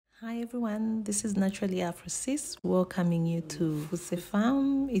Hi everyone, this is Naturally Afrosis, welcoming you to Fuse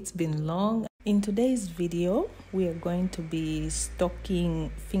Farm. It's been long. In today's video, we are going to be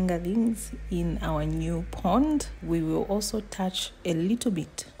stocking fingerlings in our new pond. We will also touch a little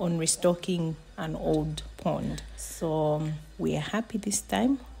bit on restocking an old pond. So we are happy this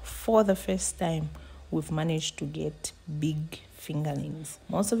time. For the first time, we've managed to get big fingerlings.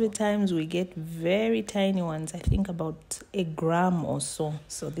 Most of the times we get very tiny ones, I think about a gram or so.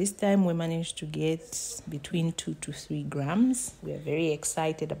 So this time we managed to get between 2 to 3 grams. We are very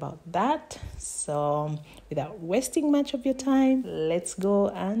excited about that. So without wasting much of your time, let's go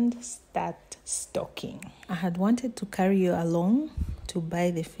and start stocking. I had wanted to carry you along to buy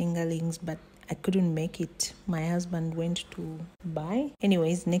the fingerlings, but I couldn't make it. My husband went to buy.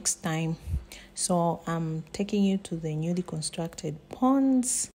 Anyways, next time. So I'm taking you to the newly constructed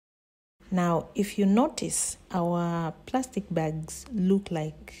ponds. Now, if you notice, our plastic bags look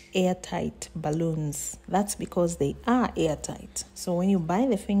like airtight balloons. That's because they are airtight. So when you buy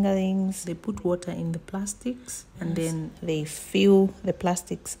the fingerlings, they put water in the plastics and then they fill the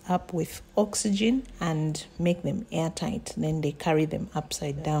plastics up with oxygen and make them airtight. Then they carry them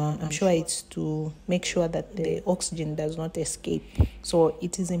upside down. I'm sure it's to make sure that the oxygen does not escape. So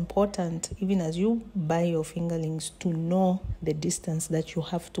it is important, even as you buy your fingerlings, to know the distance that you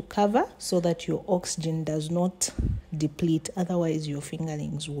have to cover so that your oxygen does not deplete. Otherwise, your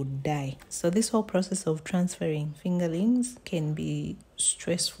fingerlings would die. So this whole process of transferring fingerlings can be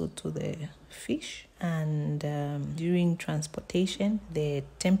stressful to the fish, and during transportation, the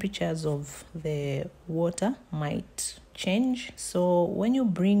temperatures of the water might change. So when you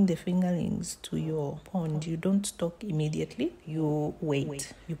bring the fingerlings to your pond, you don't stock immediately. You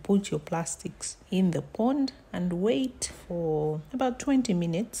wait. You put your plastics in the pond and wait for about 20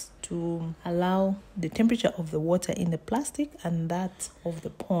 minutes to allow the temperature of the water in the plastic and that of the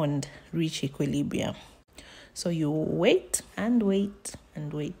pond reach equilibrium. So you wait and wait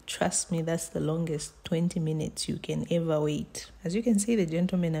and wait. Trust me, that's the longest 20 minutes you can ever wait. As you can see, the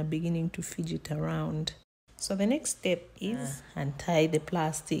gentlemen are beginning to fidget around. So the next step is untie the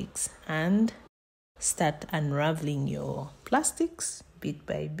plastics and start unraveling your plastics bit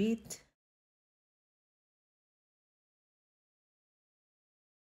by bit.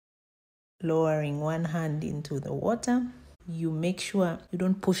 Lowering one hand into the water. You make sure you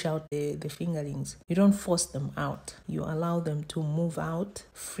don't push out the fingerlings. You don't force them out. You allow them to move out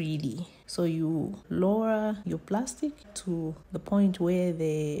freely. So you lower your plastic to the point where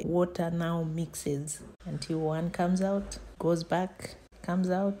the water now mixes until one comes out, goes back,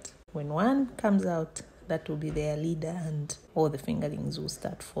 comes out. When one comes out, that will be their leader and all the fingerlings will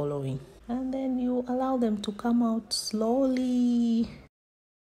start following. And then you allow them to come out slowly.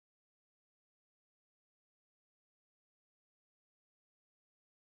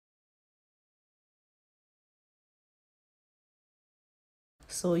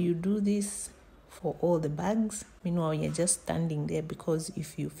 So you do this for all the bags. Meanwhile, you're just standing there because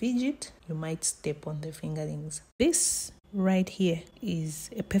if you fidget, you might step on the fingerlings. This right here is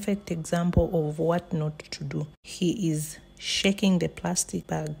a perfect example of what not to do. He is shaking the plastic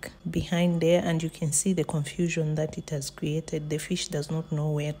bag behind there and you can see the confusion that it has created. The fish does not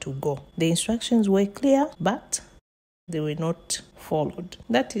know where to go. The instructions were clear, but they were not followed.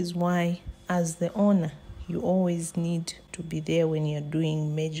 That is why, as the owner, you always need to be there when you're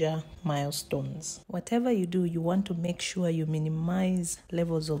doing major milestones. Whatever you do, you want to make sure you minimize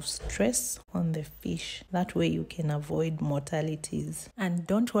levels of stress on the fish. That way you can avoid mortalities. And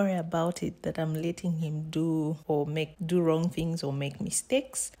don't worry about it that I'm letting him do wrong things or make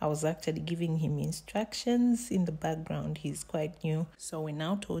mistakes. I was actually giving him instructions in the background. He's quite new. So we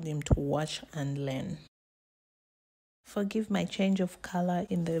now told him to watch and learn. Forgive my change of color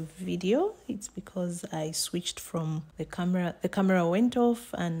in the video. It's because I switched from the camera. The camera went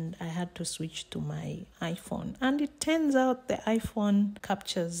off and I had to switch to my iPhone. And it turns out the iPhone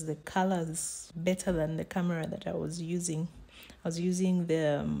captures the colors better than the camera that I was using. I was using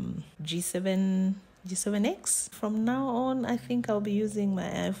the G7X. From now on, I think I'll be using my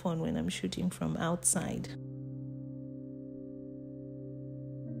iPhone when I'm shooting from outside.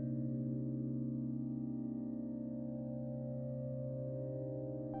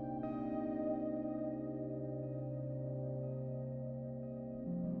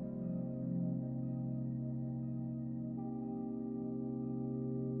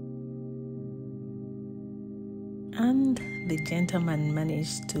 And the gentleman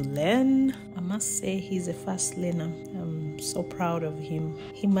managed to learn. I must say he's a fast learner. I'm so proud of him.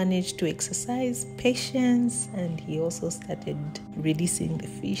 He managed to exercise patience and he also started releasing the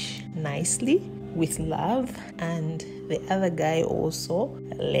fish nicely. with love, and the other guy also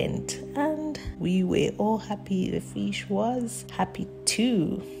lent, and we were all happy. The fish was happy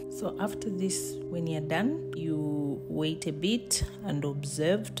too. So after this, when you're done, you wait a bit and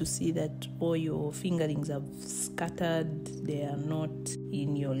observe to see that all your fingerlings have scattered, they are not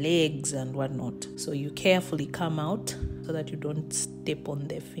in your legs and whatnot. So you carefully come out so that you don't step on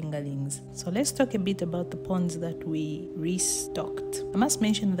the fingerlings. So let's talk a bit about the ponds that we restocked. I must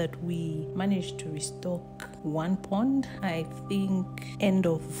mention that we managed to restock one pond, I think end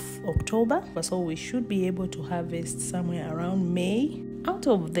of October, so we should be able to harvest somewhere around May. Out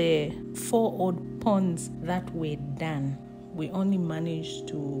of the 4 odd ponds that were done, we only managed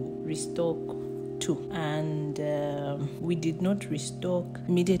to restock 2, and we did not restock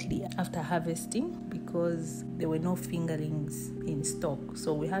immediately after harvesting because there were no fingerlings in stock.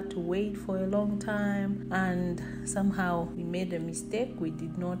 So we had to wait for a long time, and somehow we made a mistake. We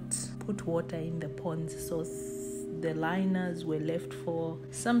did not put water in the ponds, so the liners were left for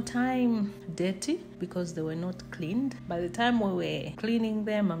some time dirty because they were not cleaned. By the time we were cleaning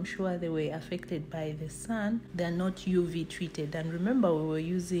them, I'm sure they were affected by the sun. They're not UV treated, and remember we were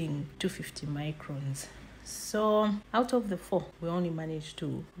using 250 microns. So out of the 4, we only managed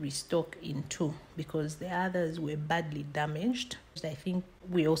to restock in 2 because the others were badly damaged. I think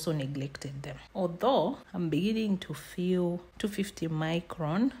we also neglected them. Although I'm beginning to feel 250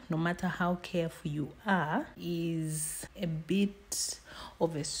 micron, no matter how careful you are, is a bit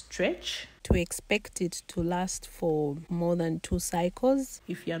of a stretch to expect it to last for more than 2 cycles.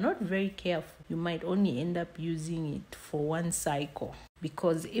 If you're not very careful, you might only end up using it for 1 cycle,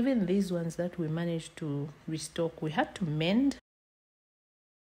 because even these ones that we managed to restock, we had to mend,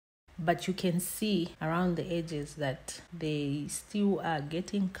 but you can see around the edges that they still are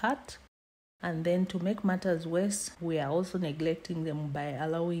getting cut. And then to make matters worse, we are also neglecting them by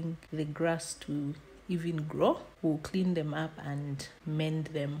allowing the grass to even grow. We'll clean them up and mend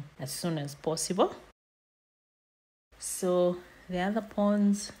them as soon as possible. So the other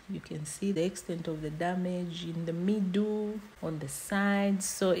ponds, you can see the extent of the damage in the middle, on the sides.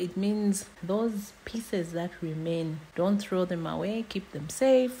 So it means those pieces that remain, don't throw them away, keep them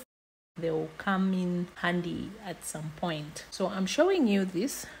safe. They will come in handy at some point. So I'm showing you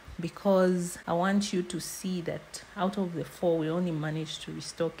this because I want you to see that out of the 4, we only managed to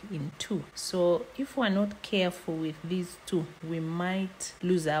restock in 2. So if we're not careful with these 2, we might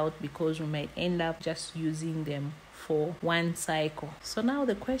lose out because we might end up just using them for 1 cycle. So now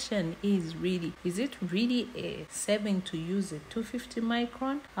the question is really, is it really a saving to use a 250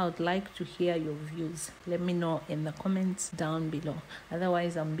 micron? I would like to hear your views. Let me know in the comments down below.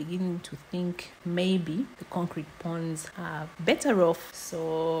 Otherwise, I'm beginning to think maybe the concrete ponds are better off.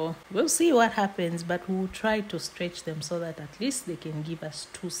 So we'll see what happens, but we'll try to stretch them so that at least they can give us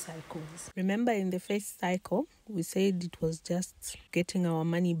 2 cycles. Remember, in the first cycle, we said it was just getting our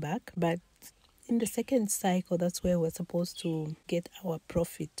money back, but in the second cycle, that's where we're supposed to get our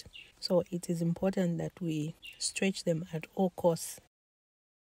profit. So it is important that we stretch them at all costs.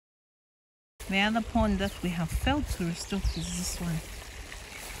 The other pond that we have failed to restock is this one.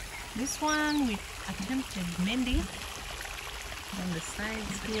 This one we attempted mending on the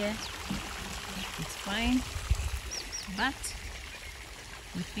sides here. It's fine, but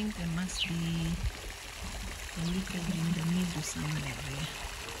we think there must be a leakage in the middle somewhere there.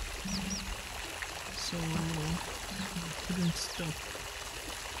 So we couldn't stop.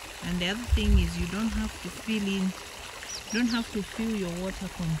 And the other thing is, you don't have to fill your water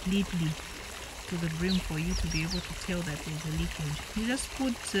completely to the brim for you to be able to tell that there's a leakage. You just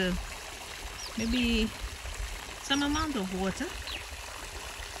put maybe some amount of water,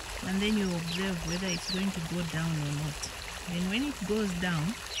 and then you observe whether it's going to go down or not. And when it goes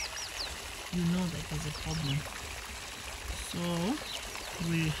down, you know that there's a problem. So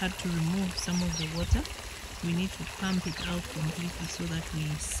we had to remove some of the water. We need to pump it out completely so that we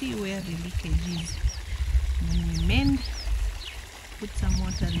see where the leakage is. When we mend, put some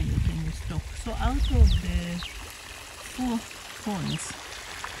water, then we can restock. So out of the 4 ponds,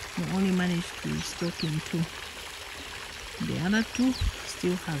 we only managed to restock in 2. The other 2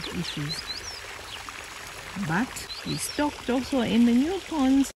 still have issues, but we stocked also in the new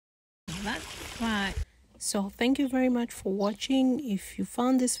ponds. That's why. So thank you very much for watching. If you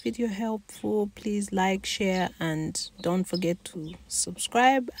found this video helpful, please like, share, and don't forget to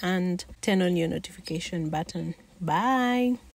subscribe and turn on your notification button. Bye.